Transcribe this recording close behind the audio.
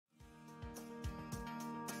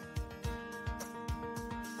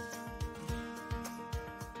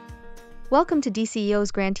Welcome to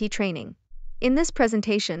DCEO's Grantee Training. In this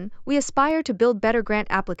presentation, we aspire to build better grant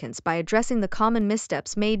applicants by addressing the common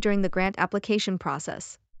missteps made during the grant application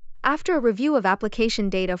process. After a review of application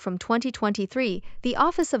data from 2023, the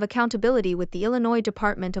Office of Accountability with the Illinois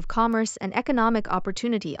Department of Commerce and Economic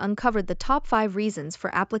Opportunity uncovered the top 5 reasons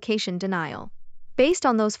for application denial. Based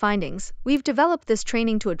on those findings, we've developed this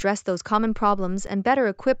training to address those common problems and better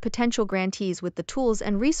equip potential grantees with the tools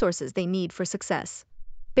and resources they need for success.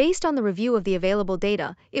 Based on the review of the available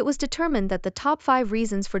data, it was determined that the top 5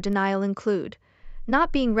 reasons for denial include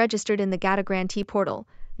not being registered in the GATA grantee portal,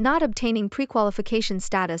 not obtaining pre-qualification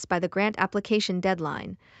status by the grant application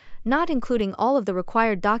deadline, not including all of the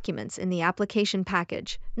required documents in the application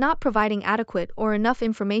package, not providing adequate or enough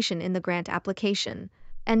information in the grant application,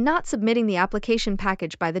 and not submitting the application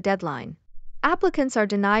package by the deadline. Applicants are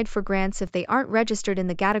denied for grants if they aren't registered in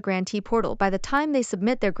the GATA grantee portal by the time they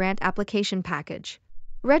submit their grant application package.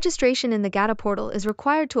 Registration in the GATA portal is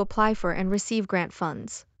required to apply for and receive grant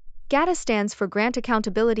funds. GATA stands for Grant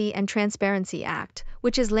Accountability and Transparency Act,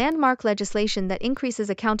 which is landmark legislation that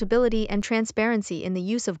increases accountability and transparency in the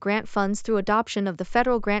use of grant funds through adoption of the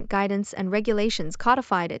federal grant guidance and regulations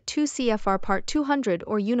codified at 2 CFR Part 200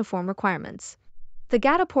 or uniform requirements. The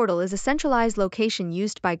GATA portal is a centralized location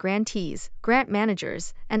used by grantees, grant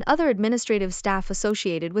managers, and other administrative staff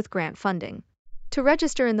associated with grant funding. To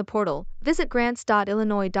register in the portal, visit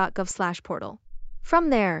grants.illinois.gov/portal. From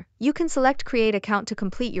there, you can select Create Account to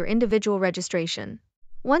complete your individual registration.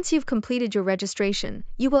 Once you've completed your registration,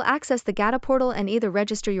 you will access the GATA portal and either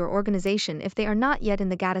register your organization if they are not yet in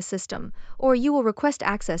the GATA system, or you will request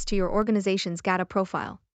access to your organization's GATA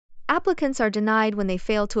profile. Applicants are denied when they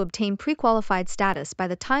fail to obtain pre-qualified status by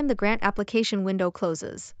the time the grant application window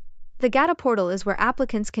closes. The GATA portal is where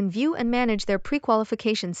applicants can view and manage their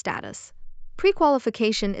pre-qualification status.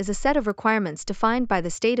 Pre-qualification is a set of requirements defined by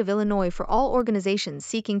the state of Illinois for all organizations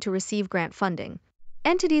seeking to receive grant funding.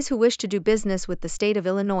 Entities who wish to do business with the state of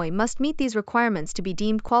Illinois must meet these requirements to be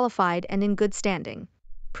deemed qualified and in good standing.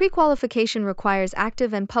 Pre-qualification requires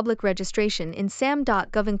active and public registration in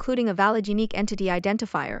SAM.gov, including a valid Unique Entity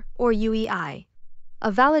Identifier, or UEI,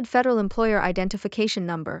 a valid Federal Employer Identification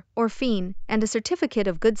Number, or FEIN, and a certificate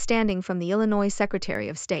of good standing from the Illinois Secretary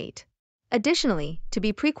of State. Additionally, to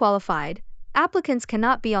be pre-qualified, applicants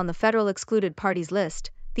cannot be on the Federal Excluded Parties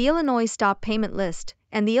List, the Illinois Stop Payment List,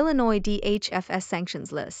 and the Illinois DHFS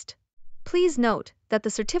Sanctions List. Please note that the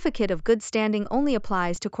Certificate of Good Standing only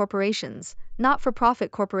applies to corporations,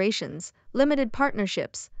 not-for-profit corporations, limited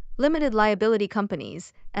partnerships, limited liability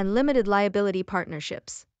companies, and limited liability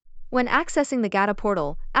partnerships. When accessing the GATA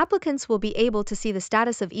portal, applicants will be able to see the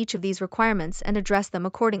status of each of these requirements and address them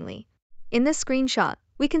accordingly. In this screenshot,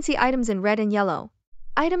 we can see items in red and yellow.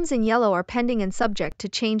 Items in yellow are pending and subject to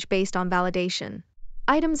change based on validation.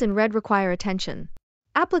 Items in red require attention.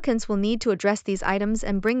 Applicants will need to address these items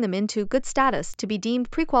and bring them into good status to be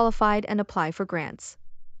deemed pre-qualified and apply for grants.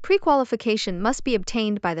 Pre-qualification must be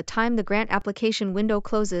obtained by the time the grant application window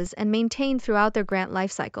closes and maintained throughout their grant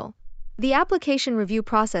lifecycle. The application review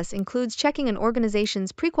process includes checking an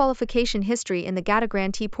organization's pre-qualification history in the GATA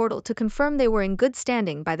grantee portal to confirm they were in good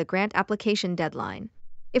standing by the grant application deadline.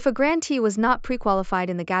 If a grantee was not pre-qualified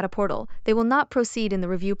in the GATA portal, they will not proceed in the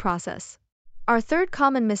review process. Our third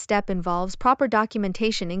common misstep involves proper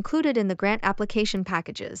documentation included in the grant application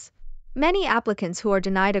packages. Many applicants who are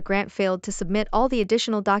denied a grant failed to submit all the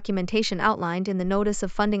additional documentation outlined in the Notice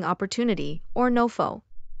of Funding Opportunity, or NOFO.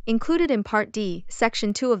 Included in Part D,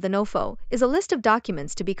 Section 2 of the NOFO, is a list of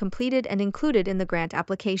documents to be completed and included in the grant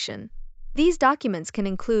application. These documents can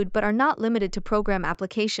include but are not limited to program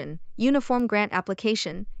application, uniform grant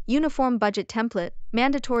application, uniform budget template,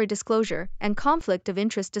 mandatory disclosure, and conflict of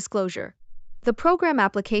interest disclosure. The program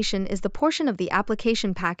application is the portion of the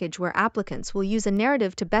application package where applicants will use a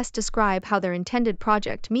narrative to best describe how their intended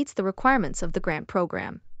project meets the requirements of the grant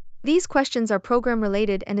program. These questions are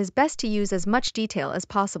program-related and is best to use as much detail as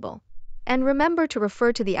possible. And remember to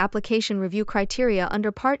refer to the application review criteria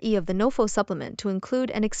under Part E of the NOFO supplement to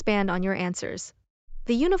include and expand on your answers.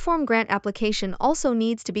 The uniform grant application also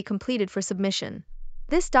needs to be completed for submission.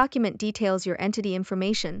 This document details your entity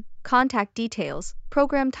information, contact details,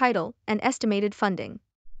 program title, and estimated funding.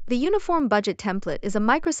 The Uniform Budget Template is a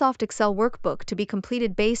Microsoft Excel workbook to be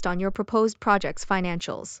completed based on your proposed project's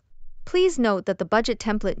financials. Please note that the budget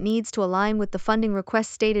template needs to align with the funding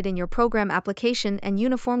request stated in your program application and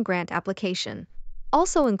uniform grant application.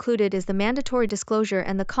 Also included is the mandatory disclosure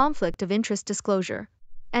and the conflict of interest disclosure.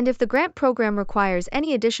 And if the grant program requires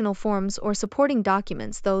any additional forms or supporting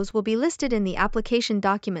documents, those will be listed in the application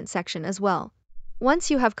document section as well.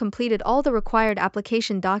 Once you have completed all the required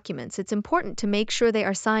application documents, it's important to make sure they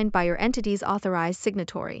are signed by your entity's authorized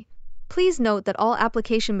signatory. Please note that all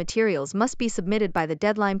application materials must be submitted by the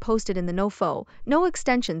deadline posted in the NOFO. No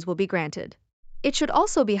extensions will be granted. It should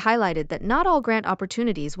also be highlighted that not all grant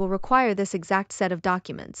opportunities will require this exact set of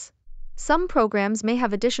documents. Some programs may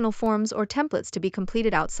have additional forms or templates to be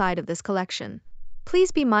completed outside of this collection.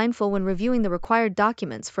 Please be mindful when reviewing the required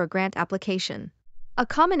documents for a grant application. A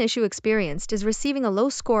common issue experienced is receiving a low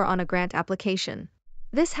score on a grant application.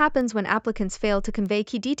 This happens when applicants fail to convey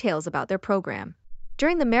key details about their program.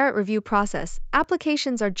 During the merit review process,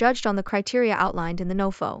 applications are judged on the criteria outlined in the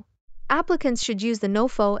NOFO. Applicants should use the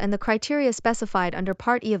NOFO and the criteria specified under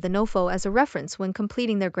Part E of the NOFO as a reference when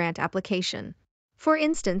completing their grant application. For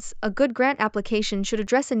instance, a good grant application should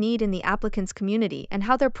address a need in the applicant's community and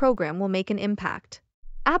how their program will make an impact.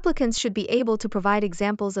 Applicants should be able to provide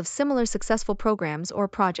examples of similar successful programs or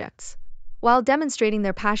projects. While demonstrating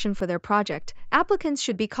their passion for their project, applicants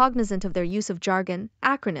should be cognizant of their use of jargon,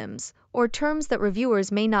 acronyms, or terms that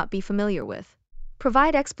reviewers may not be familiar with.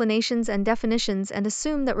 Provide explanations and definitions and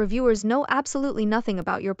assume that reviewers know absolutely nothing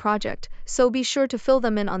about your project, so be sure to fill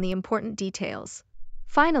them in on the important details.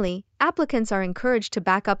 Finally, applicants are encouraged to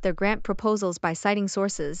back up their grant proposals by citing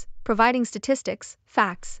sources, providing statistics,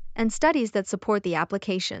 facts, and studies that support the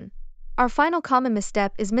application. Our final common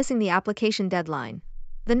misstep is missing the application deadline.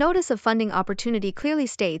 The Notice of Funding Opportunity clearly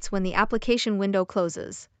states when the application window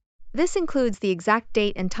closes. This includes the exact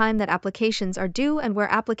date and time that applications are due and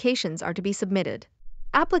where applications are to be submitted.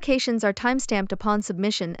 Applications are timestamped upon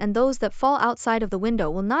submission, and those that fall outside of the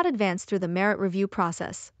window will not advance through the merit review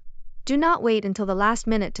process. Do not wait until the last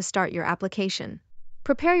minute to start your application.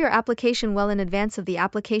 Prepare your application well in advance of the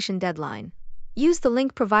application deadline. Use the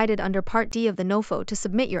link provided under Part D of the NOFO to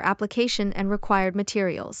submit your application and required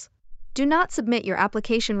materials. Do not submit your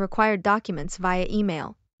application required documents via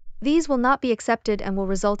email. These will not be accepted and will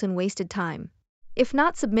result in wasted time. If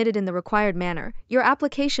not submitted in the required manner, your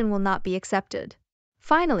application will not be accepted.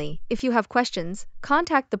 Finally, if you have questions,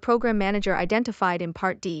 contact the program manager identified in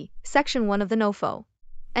Part D, Section 1 of the NOFO.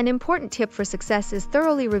 An important tip for success is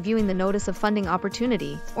thoroughly reviewing the Notice of Funding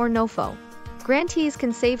Opportunity, or NOFO. Grantees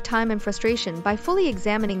can save time and frustration by fully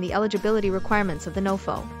examining the eligibility requirements of the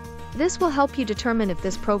NOFO. This will help you determine if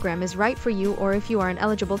this program is right for you or if you are an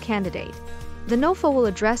eligible candidate. The NOFO will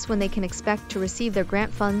address when they can expect to receive their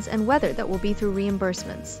grant funds and whether that will be through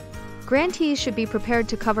reimbursements. Grantees should be prepared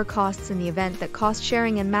to cover costs in the event that cost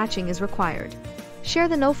sharing and matching is required. Share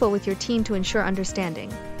the NOFO with your team to ensure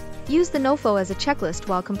understanding. Use the NOFO as a checklist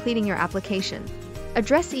while completing your application.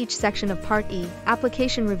 Address each section of Part E,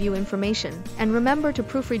 application review information, and remember to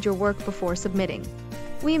proofread your work before submitting.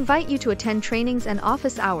 We invite you to attend trainings and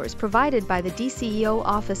office hours provided by the DCEO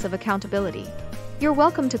Office of Accountability. You're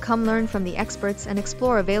welcome to come learn from the experts and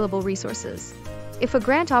explore available resources. If a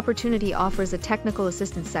grant opportunity offers a technical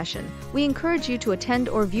assistance session, we encourage you to attend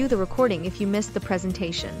or view the recording if you missed the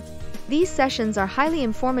presentation. These sessions are highly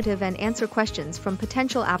informative and answer questions from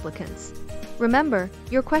potential applicants. Remember,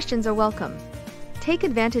 your questions are welcome. Take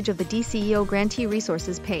advantage of the DCEO Grantee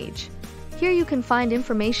Resources page. Here you can find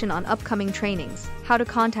information on upcoming trainings, how to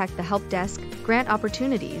contact the help desk, grant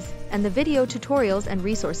opportunities, and the video tutorials and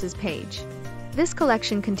resources page. This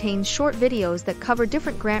collection contains short videos that cover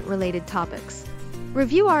different grant-related topics.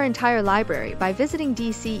 Review our entire library by visiting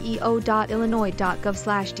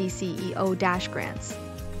dceo.illinois.gov/dceo-grants.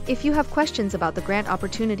 If you have questions about the grant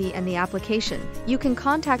opportunity and the application, you can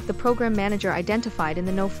contact the program manager identified in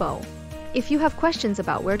the NOFO. If you have questions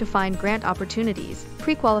about where to find grant opportunities,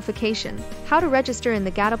 pre-qualification, how to register in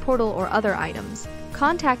the GATA portal or other items,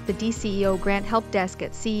 contact the DCEO Grant Help Desk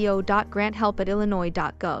at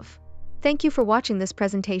ceo.granthelp@illinois.gov. Thank you for watching this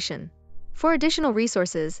presentation. For additional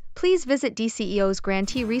resources, please visit DCEO's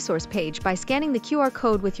Grantee resource page by scanning the QR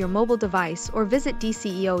code with your mobile device or visit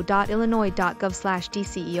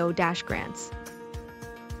dceo.illinois.gov/dceo-grants.